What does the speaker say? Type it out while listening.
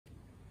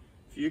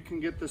If you can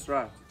get this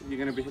right, you're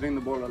going to be hitting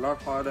the ball a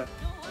lot harder,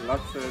 a lot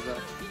further,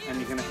 and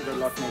you're going to hit a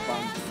lot more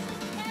bounces.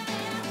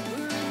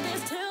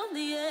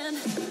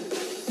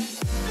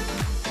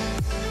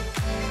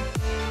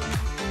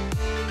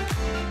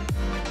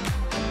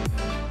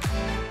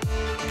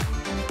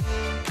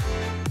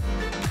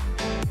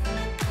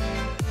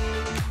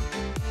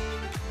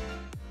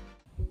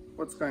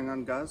 What's going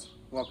on, guys?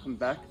 Welcome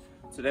back.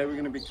 Today we're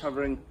going to be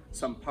covering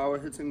some power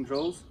hitting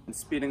drills and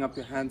speeding up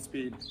your hand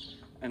speed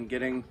and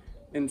getting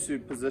into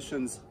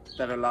positions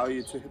that allow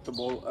you to hit the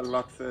ball a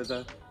lot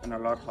further and a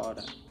lot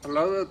harder. A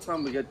lot of the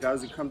time we get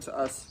guys who come to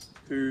us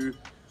who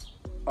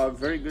are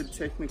very good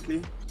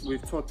technically.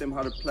 We've taught them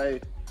how to play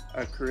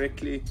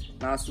correctly,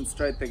 nice and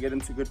straight. They get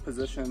into good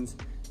positions,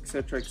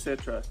 etc.,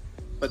 etc.,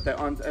 but they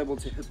aren't able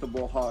to hit the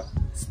ball hard,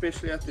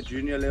 especially at the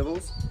junior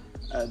levels.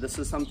 This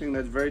is something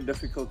that's very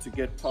difficult to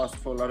get past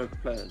for a lot of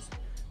players.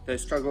 They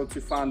struggle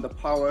to find the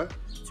power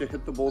to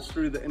hit the ball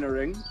through the inner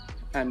ring,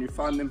 and you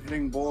find them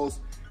hitting balls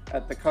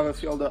at the cover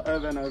fielder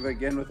over and over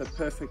again with a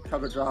perfect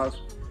cover drive,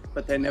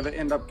 but they never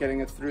end up getting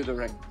it through the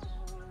ring.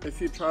 If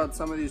you tried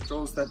some of these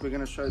drills that we're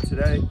going to show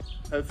today,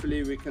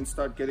 hopefully we can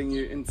start getting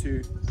you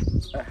into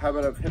a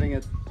habit of hitting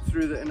it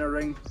through the inner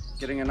ring,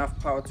 getting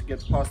enough power to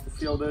get past the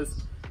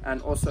fielders,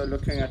 and also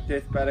looking at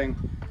death batting,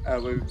 where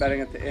we're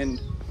batting at the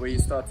end, where you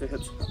start to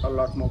hit a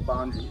lot more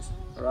boundaries.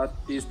 Alright,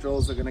 these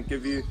drills are going to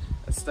give you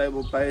a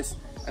stable base,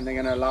 and they're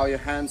going to allow your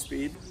hand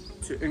speed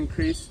to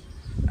increase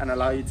and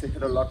allow you to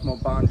hit a lot more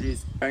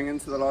boundaries going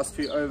into the last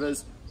few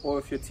overs, or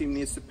if your team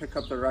needs to pick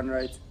up the run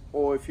rate,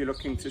 or if you're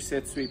looking to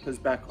set sweepers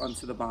back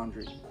onto the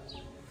boundary.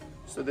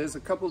 So there's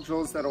a couple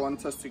drills that I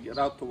want us to get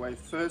out the way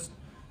first,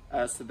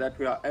 so that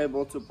we are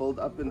able to build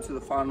up into the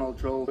final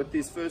drill. With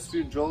these first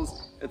few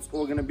drills, it's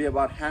all going to be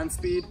about hand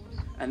speed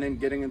and then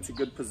getting into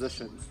good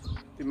positions.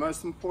 The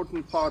most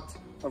important part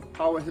of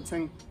power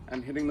hitting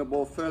and hitting the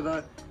ball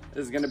further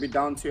is going to be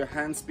down to your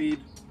hand speed,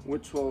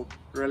 which will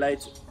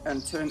relate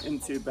and turn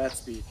into bat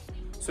speed.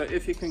 So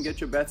if you can get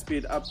your bat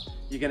speed up,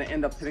 you're going to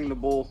end up hitting the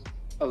ball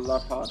a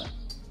lot harder.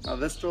 Now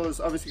this drill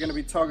is obviously going to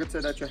be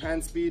targeted at your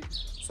hand speed,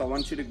 so I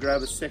want you to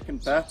grab a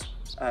second bat.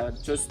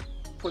 Just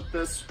put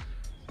this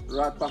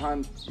right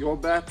behind your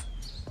bat,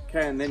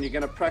 okay, and then you're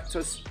going to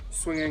practice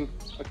swinging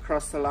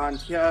across the line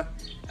here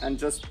and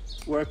just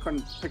work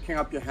on picking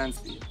up your hand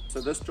speed.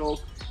 So this drill,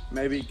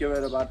 maybe give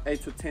it about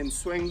 8 to 10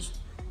 swings,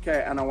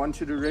 okay, and I want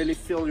you to really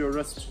feel your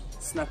wrist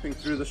snapping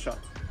through the shot.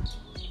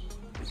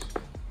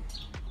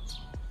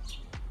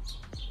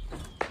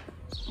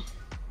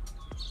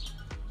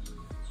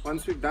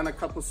 Once we've done a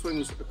couple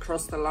swings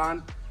across the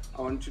line,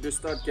 I want you to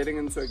start getting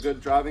into a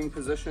good driving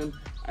position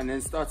and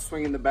then start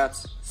swinging the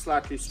bats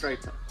slightly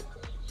straighter.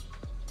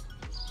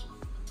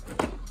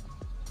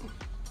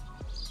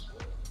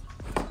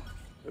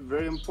 A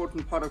very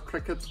important part of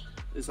cricket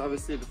is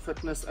obviously the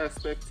fitness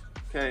aspect,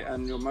 okay,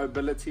 and your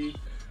mobility.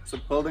 So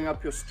building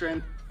up your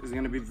strength is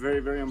going to be very,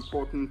 very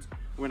important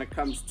when it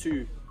comes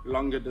to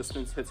longer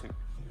distance hitting.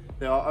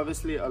 There are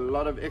obviously a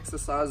lot of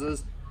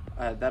exercises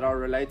that are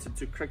related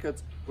to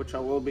cricket, which I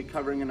will be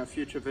covering in a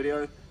future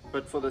video,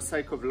 but for the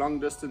sake of long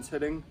distance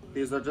hitting,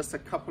 these are just a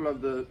couple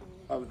of the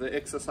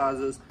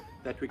exercises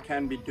that we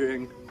can be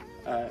doing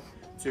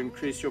to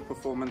increase your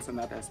performance in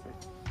that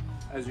aspect.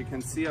 As you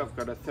can see, I've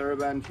got a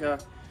TheraBand here.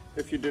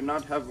 If you do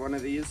not have one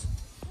of these,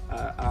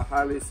 I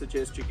highly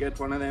suggest you get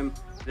one of them.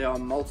 There are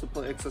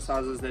multiple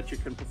exercises that you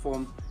can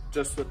perform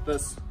just with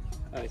this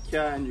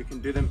here, and you can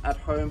do them at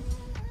home,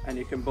 and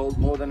you can build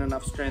more than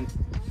enough strength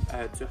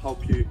to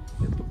help you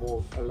hit the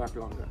ball a lot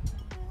longer.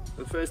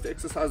 The first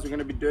exercise we're going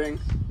to be doing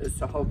is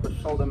to help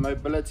with shoulder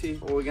mobility.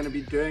 What we're going to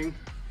be doing,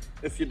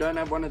 if you don't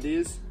have one of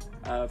these,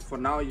 for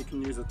now you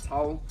can use a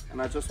towel,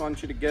 and I just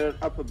want you to get it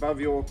up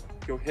above your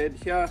head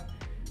here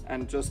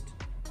and just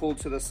pull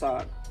to the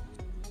side.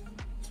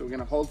 So we're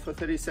going to hold for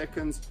 30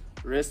 seconds,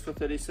 rest for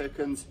 30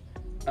 seconds,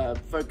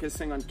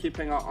 focusing on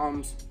keeping our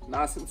arms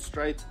nice and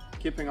straight,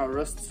 keeping our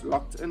wrists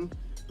locked in.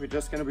 We're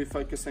just going to be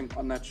focusing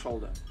on that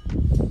shoulder.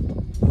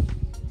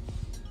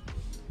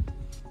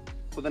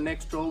 For the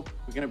next drill,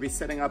 we're going to be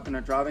setting up in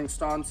a driving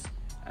stance,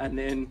 and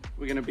then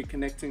we're going to be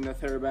connecting the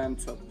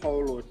TheraBand to a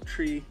pole or a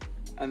tree,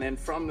 and then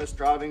from this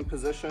driving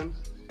position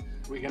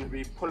we're going to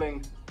be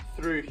pulling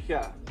through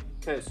here.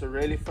 Okay, so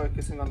really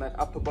focusing on that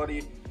upper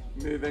body,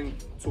 moving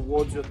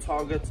towards your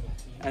target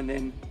and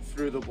then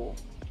through the ball.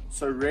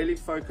 So really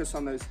focus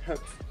on those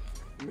hips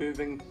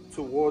moving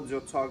towards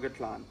your target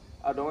line.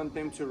 I don't want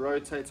them to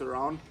rotate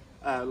around.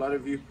 A lot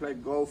of you play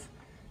golf,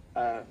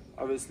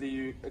 obviously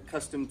you're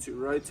accustomed to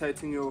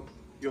rotating your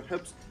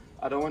hips.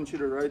 I don't want you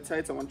to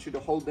rotate. I want you to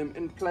hold them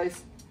in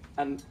place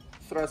and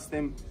thrust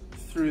them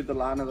through the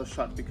line of the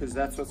shot, because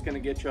that's what's going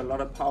to get you a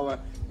lot of power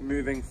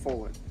moving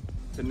forward.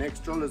 The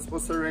next drill is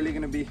also really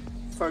going to be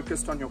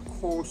focused on your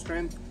core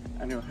strength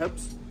and your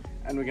hips,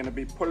 and we're going to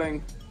be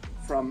pulling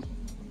from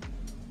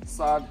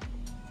side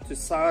to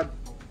side,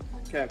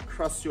 okay,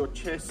 across your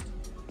chest,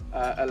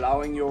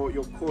 allowing your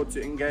core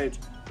to engage.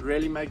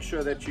 Really make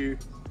sure that you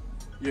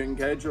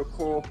engage your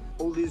core.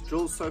 All these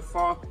drills so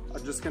far are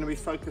just going to be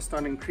focused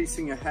on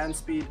increasing your hand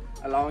speed,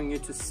 allowing you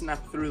to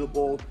snap through the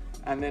ball.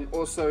 And then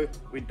also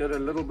we did a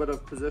little bit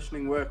of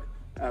positioning work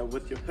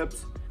with your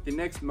hips. The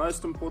next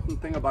most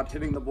important thing about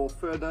hitting the ball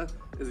further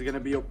is going to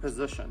be your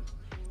position.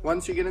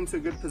 Once you get into a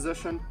good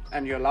position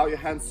and you allow your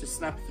hands to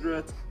snap through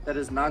it, that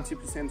is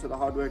 90% of the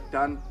hard work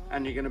done,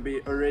 and you're going to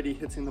be already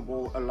hitting the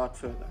ball a lot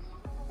further.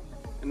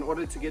 In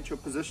order to get your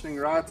positioning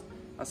right,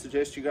 I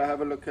suggest you go have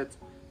a look at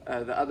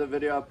the other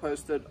video I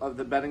posted of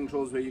the batting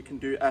drills where you can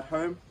do at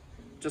home.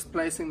 Just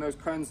placing those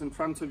cones in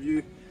front of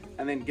you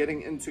and then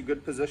getting into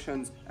good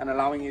positions and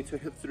allowing you to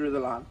hit through the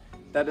line.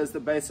 That is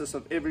the basis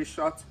of every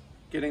shot,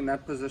 getting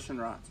that position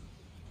right.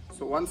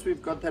 So once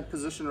we've got that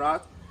position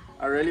right,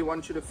 I really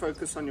want you to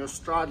focus on your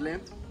stride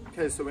length.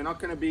 Okay, so we're not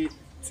going to be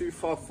too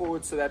far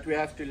forward so that we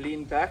have to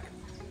lean back,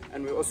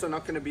 and we're also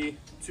not going to be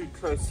too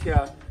close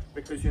here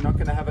because you're not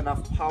going to have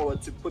enough power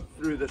to put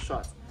through the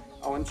shot.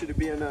 I want you to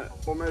be in a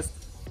almost,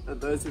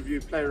 those of you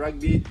who play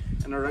rugby,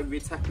 in a rugby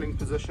tackling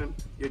position,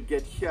 you'd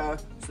get here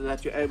so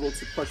that you're able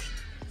to push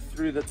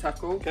through the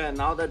tackle. Okay,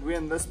 now that we're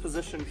in this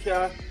position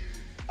here,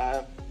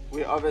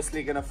 we're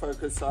obviously going to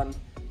focus on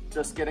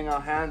just getting our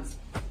hands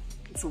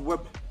to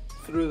whip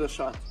through the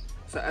shot.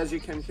 So as you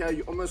can hear,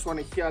 you almost want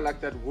to hear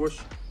like that whoosh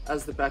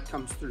as the bat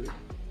comes through.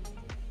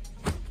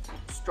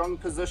 Strong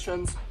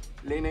positions,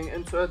 leaning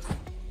into it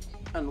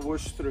and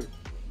whoosh through.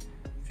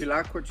 If you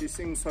like what you're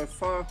seeing so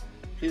far,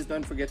 please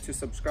don't forget to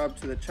subscribe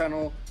to the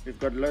channel. We've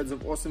got loads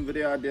of awesome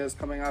video ideas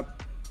coming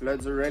up,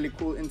 loads of really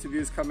cool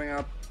interviews coming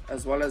up,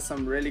 as well as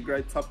some really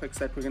great topics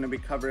that we're going to be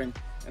covering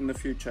in the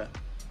future.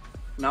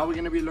 Now we're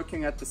going to be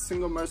looking at the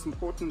single most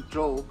important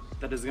drill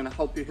that is going to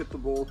help you hit the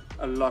ball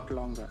a lot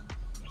longer.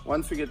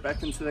 Once we get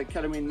back into the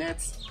academy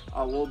nets,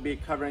 I will be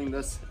covering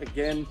this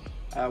again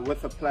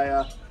with a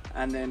player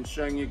and then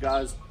showing you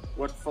guys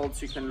what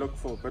faults you can look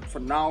for. But for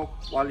now,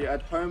 while you're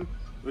at home,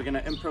 we're going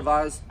to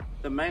improvise.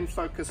 The main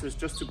focus is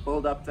just to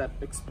build up that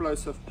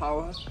explosive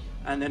power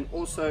and then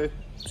also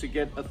to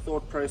get a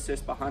thought process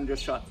behind your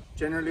shot.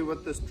 Generally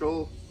with this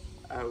drill,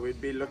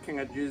 we'd be looking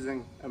at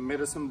using a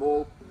medicine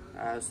ball.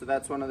 So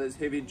that's one of those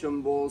heavy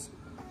gym balls,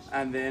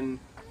 and then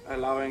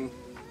allowing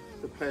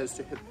the players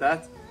to hit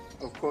that.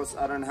 Of course,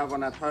 I don't have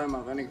one at home,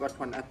 I've only got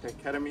one at the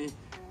academy.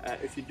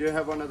 If you do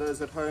have one of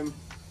those at home,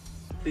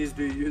 please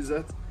do use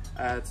it.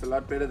 It's a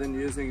lot better than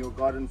using your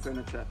garden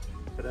furniture.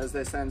 But as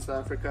they say in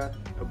South Africa,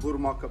 a boer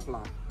maak 'n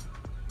plan.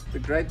 The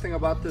great thing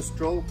about this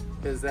drill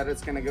is that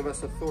it's going to give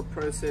us a thought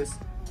process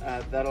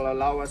that'll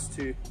allow us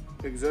to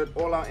exert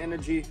all our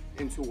energy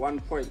into one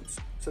point.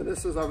 So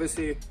this is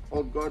obviously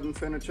old garden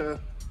furniture,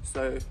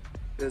 so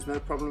there's no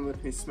problem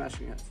with me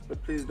smashing it.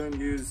 But please don't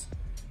use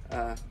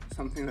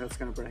something that's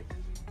going to break.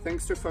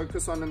 Things to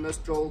focus on in this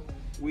drill,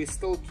 we're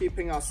still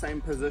keeping our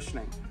same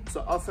positioning.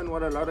 So often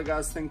what a lot of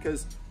guys think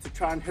is, to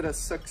try and hit a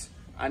 6,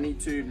 I need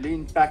to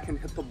lean back and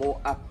hit the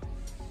ball up.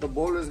 The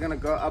ball is going to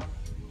go up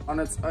on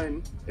its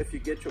own if you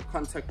get your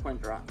contact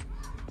point right.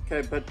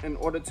 Okay, but in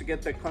order to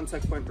get that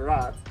contact point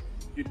right,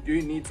 you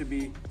do need to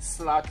be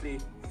slightly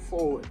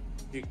forward.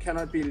 You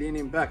cannot be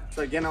leaning back.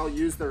 So again, I'll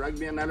use the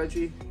rugby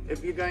analogy.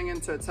 If you're going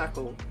into a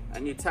tackle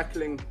and you're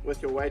tackling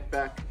with your weight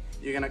back,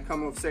 you're going to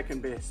come off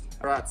second best.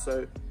 All right,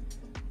 so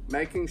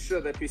making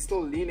sure that we're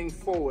still leaning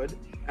forward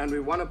and we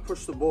want to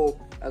push the ball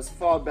as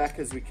far back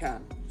as we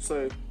can.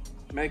 So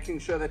making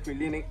sure that we're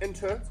leaning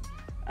into it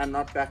and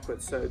not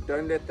backwards. So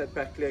don't let that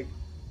back leg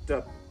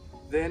dip.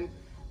 Then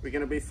we're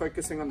going to be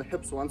focusing on the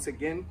hips once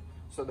again.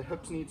 So the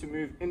hips need to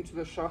move into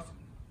the shot,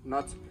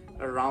 not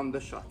around the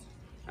shot.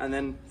 And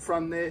then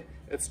from there,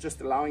 it's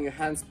just allowing your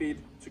hand speed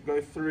to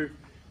go through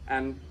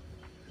and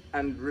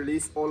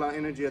release all our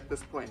energy at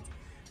this point.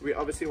 We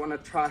obviously want to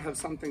try have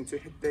something to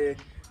hit there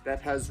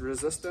that has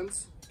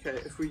resistance. Okay,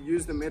 if we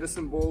use the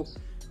medicine ball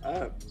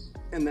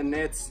in the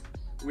nets,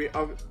 we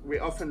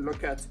often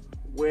look at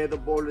where the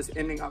ball is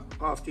ending up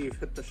after you've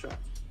hit the shot.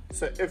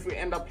 So if we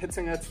end up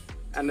hitting it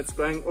and it's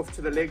going off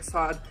to the leg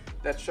side,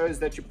 that shows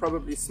that you're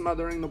probably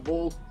smothering the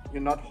ball,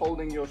 you're not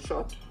holding your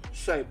shot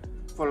shape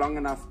for long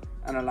enough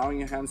and allowing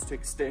your hands to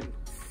extend.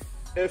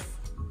 If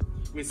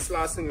we're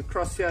slicing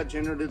across here,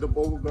 generally the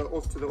ball will go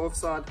off to the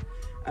offside,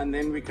 and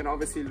then we can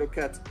obviously look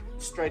at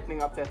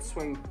straightening up that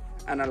swing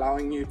and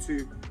allowing you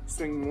to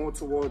swing more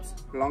towards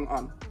long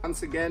on.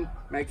 Once again,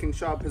 making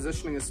sure our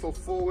positioning is still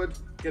forward,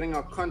 getting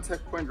our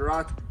contact point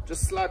right,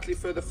 just slightly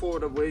further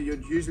forward of where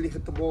you'd usually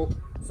hit the ball,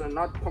 so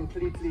not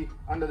completely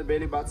under the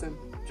belly button,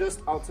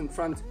 just out in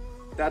front.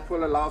 That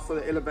will allow for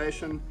the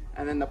elevation,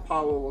 and then the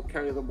power will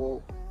carry the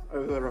ball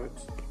over the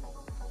ropes.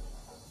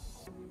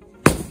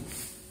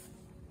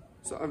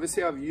 So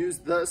obviously I've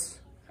used this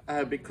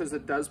because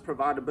it does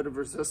provide a bit of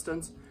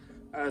resistance.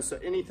 So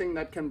anything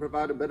that can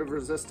provide a bit of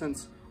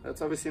resistance, that's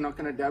obviously not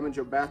going to damage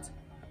your bat,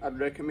 I'd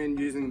recommend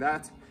using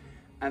that.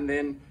 And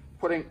then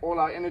putting all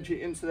our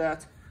energy into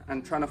that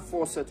and trying to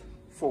force it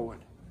forward.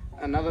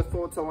 Another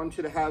thought I want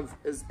you to have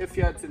is, if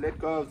you had to let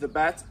go of the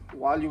bat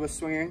while you were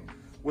swinging,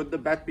 would the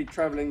bat be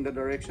traveling the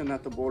direction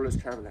that the ball is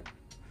traveling?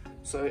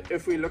 So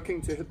if we're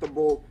looking to hit the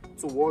ball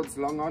towards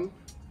long on,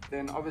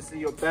 then obviously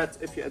your bat,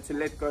 if you had to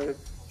let go,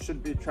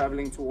 should be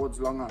traveling towards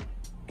long on.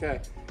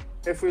 Okay,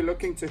 if we're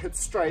looking to hit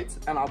straight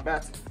and our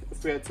bat,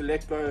 if we had to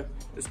let go,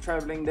 is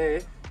traveling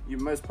there, you're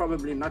most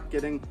probably not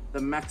getting the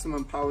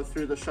maximum power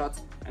through the shot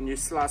and you're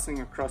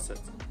slicing across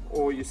it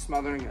or you're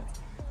smothering it.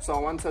 So I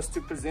want us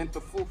to present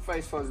the full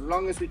face for as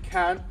long as we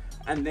can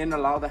and then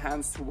allow the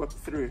hands to whip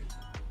through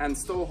and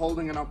still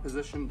holding in our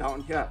position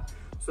down here.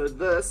 So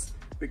this,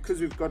 because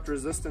we've got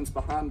resistance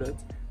behind it,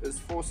 is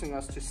forcing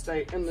us to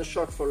stay in the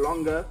shot for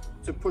longer,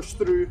 to push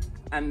through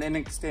and then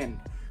extend.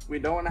 We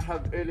don't want to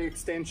have early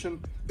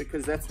extension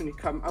because that's when you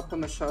come up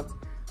on the shot,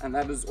 and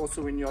that is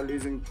also when you're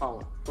losing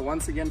power. So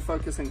once again,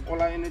 focusing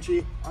all our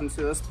energy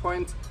onto this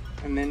point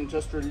and then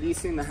just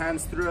releasing the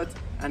hands through it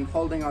and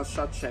holding our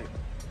shot shape.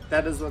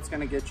 That is what's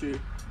going to get you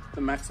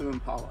the maximum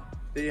power.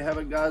 There you have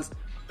it, guys.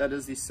 That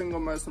is the single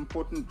most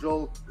important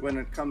drill when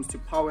it comes to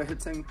power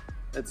hitting.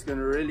 It's going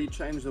to really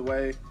change the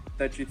way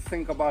that you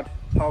think about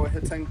power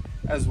hitting,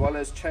 as well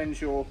as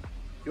change your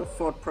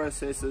thought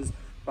processes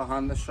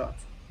behind the shot.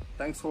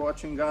 Thanks for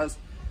watching, guys.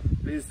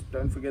 Please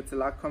don't forget to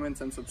like,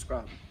 comment and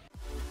subscribe.